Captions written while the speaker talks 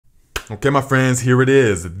Okay, my friends, here it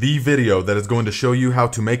is, the video that is going to show you how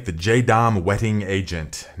to make the JADAM wetting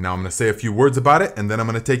agent. Now I'm going to say a few words about it, and then I'm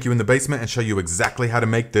going to take you in the basement and show you exactly how to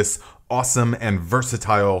make this awesome and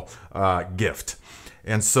versatile gift.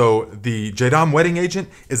 And so the JADAM wetting agent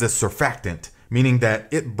is a surfactant, meaning that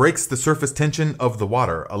it breaks the surface tension of the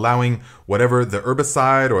water, allowing whatever the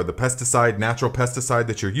herbicide or the pesticide, natural pesticide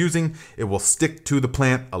that you're using, it will stick to the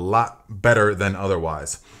plant a lot better than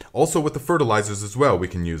otherwise. Also with the fertilizers as well, we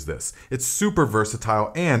can use this. It's super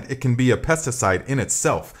versatile and it can be a pesticide in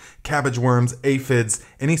itself. Cabbage worms, aphids,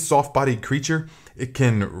 any soft-bodied creature,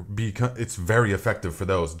 it's very effective for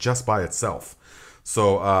those just by itself.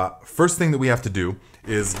 So first thing that we have to do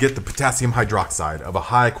is get the potassium hydroxide of a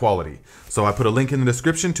high quality. So I put a link in the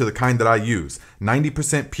description to the kind that I use.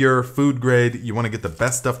 90% pure, food grade. You want to get the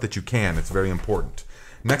best stuff that you can. It's very important.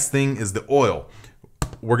 Next thing is the oil.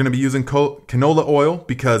 We're going to be using canola oil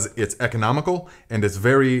because it's economical and it's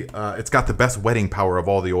it's got the best wetting power of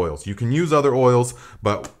all the oils. You can use other oils,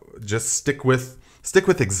 but just stick with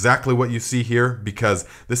exactly what you see here because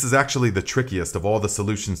this is actually the trickiest of all the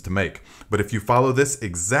solutions to make. But if you follow this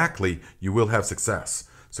exactly, you will have success.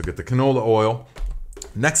 So get the canola oil.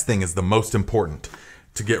 Next thing is the most important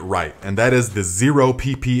to get right, and that is the 0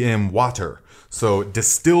 ppm water. So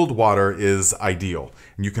distilled water is ideal.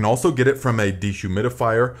 And you can also get it from a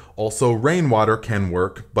dehumidifier. Also rainwater can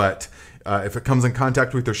work, but if it comes in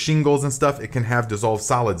contact with your shingles and stuff, it can have dissolved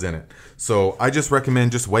solids in it. So I just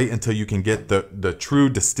recommend just wait until you can get the true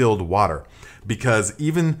distilled water, because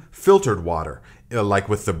even filtered water, like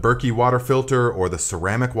with the Berkey water filter or the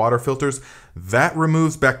ceramic water filters, that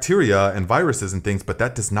removes bacteria and viruses and things, but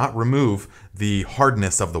that does not remove the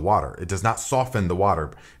hardness of the water. It does not soften the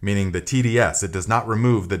water, meaning the TDS. It does not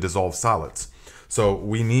remove the dissolved solids. So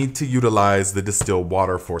we need to utilize the distilled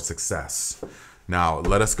water for success. Now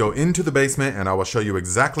let us go into the basement and I will show you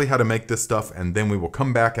exactly how to make this stuff, and then we will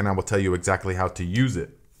come back and I will tell you exactly how to use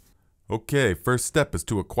it. Okay, first step is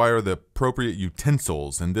to acquire the appropriate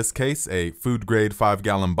utensils. In this case, a food grade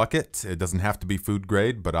 5-gallon bucket. It doesn't have to be food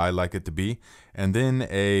grade, but I like it to be. And then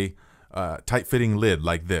a tight fitting lid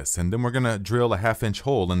like this. And then we're gonna drill a 1/2-inch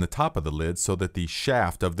hole in the top of the lid so that the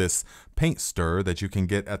shaft of this paint stir that you can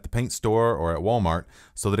get at the paint store or at Walmart,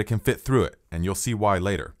 so that it can fit through it. And you'll see why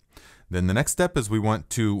later. Then the next step is we want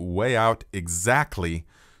to weigh out exactly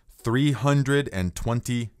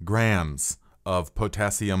 320 grams of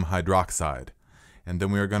potassium hydroxide. And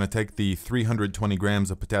then we are going to take the 320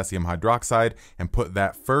 grams of potassium hydroxide and put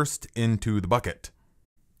that first into the bucket.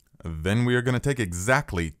 Then we are going to take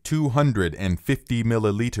exactly 250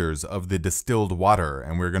 milliliters of the distilled water,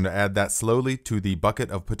 and we're going to add that slowly to the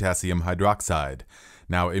bucket of potassium hydroxide.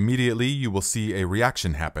 Now immediately you will see a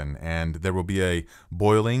reaction happen, and there will be a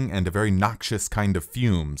boiling and a very noxious kind of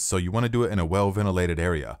fumes, so you want to do it in a well-ventilated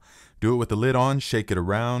area. Do it with the lid on, shake it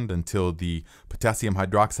around until the potassium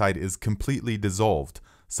hydroxide is completely dissolved,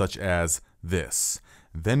 such as this.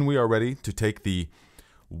 Then we are ready to take the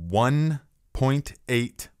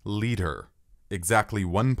 1.8 liter, exactly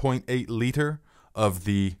 1.8 liter of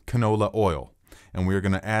the canola oil. And we are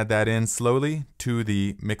going to add that in slowly to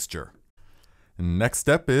the mixture. Next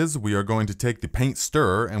step is we are going to take the paint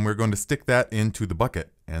stirrer and we're going to stick that into the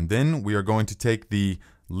bucket. And then we are going to take the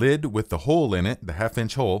lid with the hole in it, the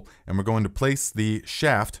 1/2-inch hole, and we're going to place the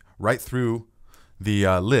shaft right through the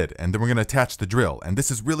lid, and then we're going to attach the drill. And this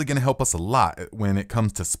is really going to help us a lot when it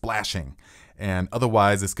comes to splashing, and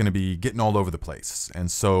otherwise it's going to be getting all over the place. And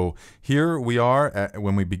so here we are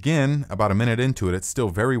when we begin, about a minute into it, it's still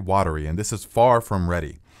very watery, and this is far from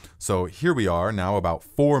ready. So here we are now about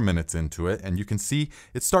 4 minutes into it, and you can see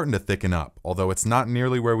it's starting to thicken up, although it's not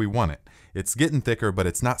nearly where we want it. It's getting thicker, but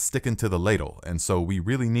it's not sticking to the ladle, and so we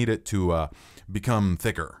really need it to become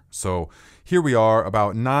thicker. So here we are,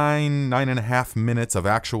 about 9.5 minutes of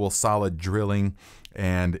actual solid drilling,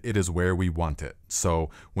 and it is where we want it. So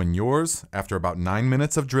when yours, after about 9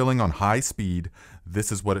 minutes of drilling on high speed, this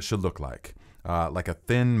is what it should look like. Like a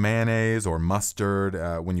thin mayonnaise or mustard.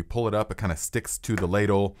 When you pull it up, it kind of sticks to the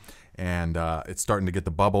ladle, and it's starting to get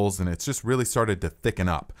the bubbles, and it's just really started to thicken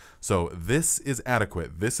up. So this is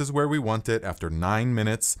adequate. This is where we want it after 9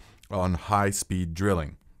 minutes on high-speed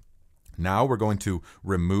drilling. Now we're going to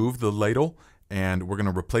remove the ladle, and we're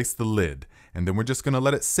going to replace the lid, and then we're just going to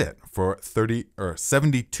let it sit for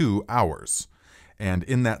 72 hours. And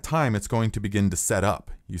in that time, it's going to begin to set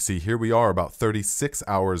up. You see, here we are about 36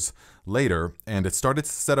 hours later, and it started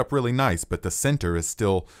to set up really nice, but the center is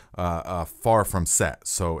still far from set,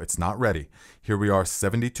 so it's not ready. Here we are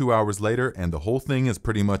 72 hours later, and the whole thing is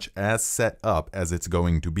pretty much as set up as it's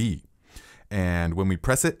going to be. And when we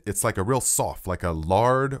press it, it's like a real soft, like a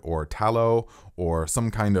lard or tallow or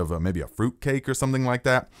some kind of maybe a fruit cake or something like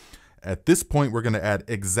that. At this point, we're going to add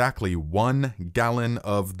exactly 1 gallon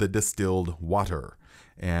of the distilled water.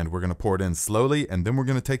 And we're going to pour it in slowly, and then we're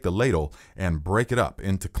going to take the ladle and break it up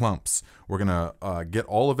into clumps. We're going to get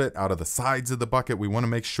all of it out of the sides of the bucket. We want to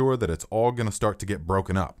make sure that it's all going to start to get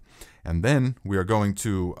broken up. And then we are going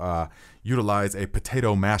to utilize a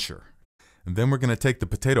potato masher. And then we're going to take the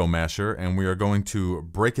potato masher and we are going to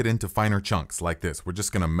break it into finer chunks like this. We're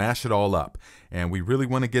just going to mash it all up. And we really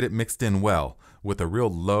want to get it mixed in well with a real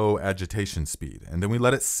low agitation speed. And then we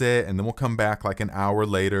let it sit, and then we'll come back like an hour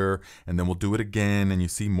later, and then we'll do it again, and you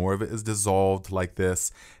see more of it is dissolved like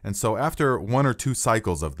this. And so after 1 or 2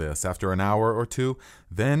 cycles of this, after an hour or 2,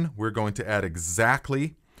 then we're going to add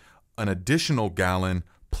exactly an additional gallon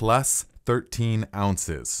plus 13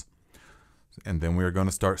 ounces. And then we are going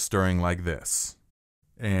to start stirring like this.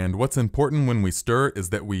 And what's important when we stir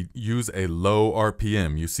is that we use a low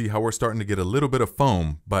RPM. You see how we're starting to get a little bit of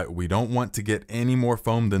foam, but we don't want to get any more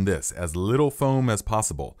foam than this, as little foam as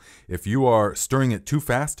possible. If you are stirring it too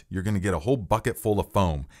fast, you're going to get a whole bucket full of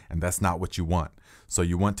foam, and that's not what you want. So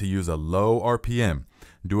you want to use a low RPM.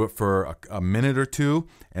 Do it for a minute or 2,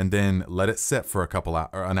 and then let it sit for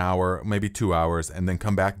an hour, maybe 2 hours, and then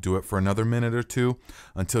come back, do it for another minute or 2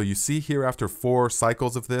 until you see here after 4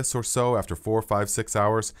 cycles of this or so, after 4, 5, 6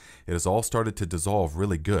 hours, it has all started to dissolve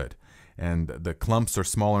really good. And the clumps are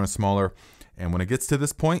smaller and smaller. And when it gets to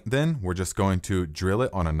this point, then we're just going to drill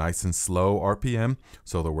it on a nice and slow RPM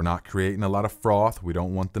so that we're not creating a lot of froth. We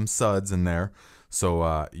don't want them suds in there.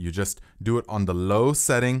 So you just do it on the low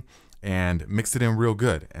setting and mix it in real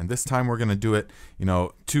good. And this time we're going to do it,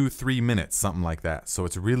 2-3 minutes, something like that. So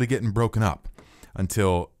it's really getting broken up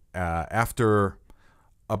until after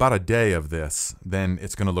about a day of this, then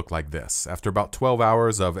it's going to look like this. After about 12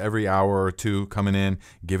 hours of every hour or 2 coming in,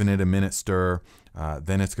 giving it a minute stir,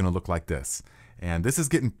 then it's going to look like this. And this is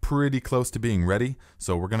getting pretty close to being ready.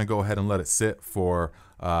 So we're going to go ahead and let it sit for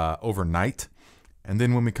overnight. And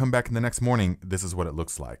then when we come back in the next morning, this is what it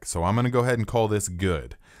looks like. So I'm going to go ahead and call this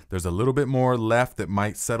good. There's a little bit more left that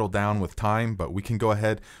might settle down with time, but we can go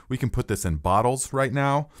ahead. We can put this in bottles right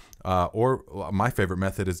now. Or my favorite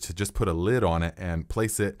method is to just put a lid on it and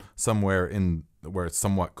place it somewhere in where it's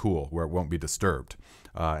somewhat cool, where it won't be disturbed.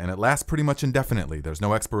 And it lasts pretty much indefinitely. There's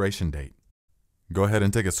no expiration date. Go ahead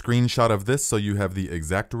and take a screenshot of this so you have the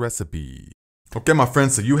exact recipe. Okay, my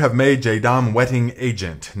friends, so you have made JADAM Wetting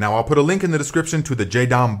Agent. Now, I'll put a link in the description to the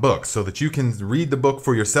JADAM book so that you can read the book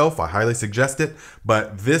for yourself. I highly suggest it.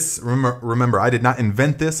 But this, remember, I did not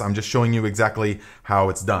invent this. I'm just showing you exactly how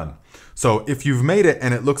it's done. So if you've made it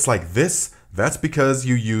and it looks like this, that's because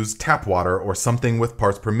you use tap water or something with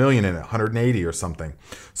parts per million in it, 180 or something.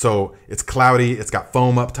 So it's cloudy, it's got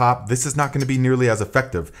foam up top. This is not going to be nearly as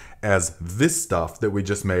effective as this stuff that we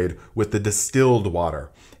just made with the distilled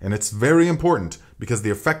water. And it's very important because the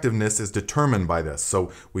effectiveness is determined by this.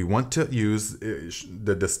 So we want to use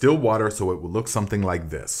the distilled water so it will look something like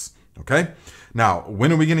this. Okay? Now,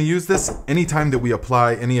 when are we going to use this? Anytime that we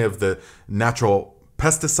apply any of the natural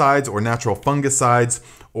pesticides or natural fungicides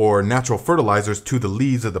or natural fertilizers to the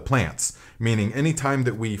leaves of the plants. Meaning anytime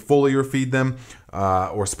that we foliar feed them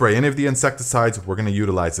or spray any of the insecticides, we're going to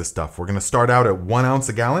utilize this stuff. We're going to start out at 1 ounce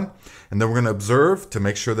a gallon, and then we're going to observe to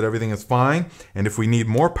make sure that everything is fine. And if we need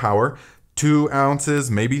more power, 2 ounces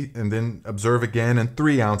maybe, and then observe again, and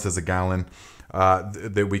 3 ounces a gallon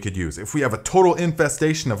that we could use. If we have a total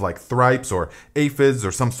infestation of like thripes or aphids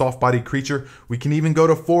or some soft-bodied creature, we can even go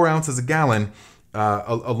to 4 ounces a gallon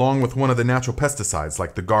along with one of the natural pesticides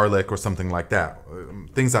like the garlic or something like that.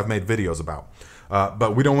 Things I've made videos about.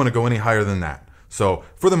 But we don't want to go any higher than that. So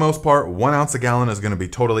for the most part, 1 ounce a gallon is going to be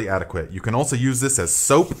totally adequate. You can also use this as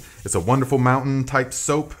soap. It's a wonderful mountain type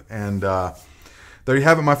soap. And there you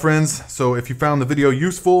have it, my friends. So if you found the video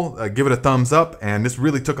useful, give it a thumbs up. And this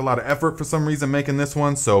really took a lot of effort for some reason making this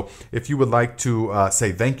one. So if you would like to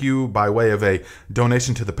say thank you by way of a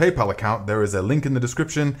donation to the PayPal account, there is a link in the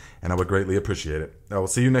description, and I would greatly appreciate it. I will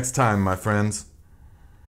see you next time, my friends.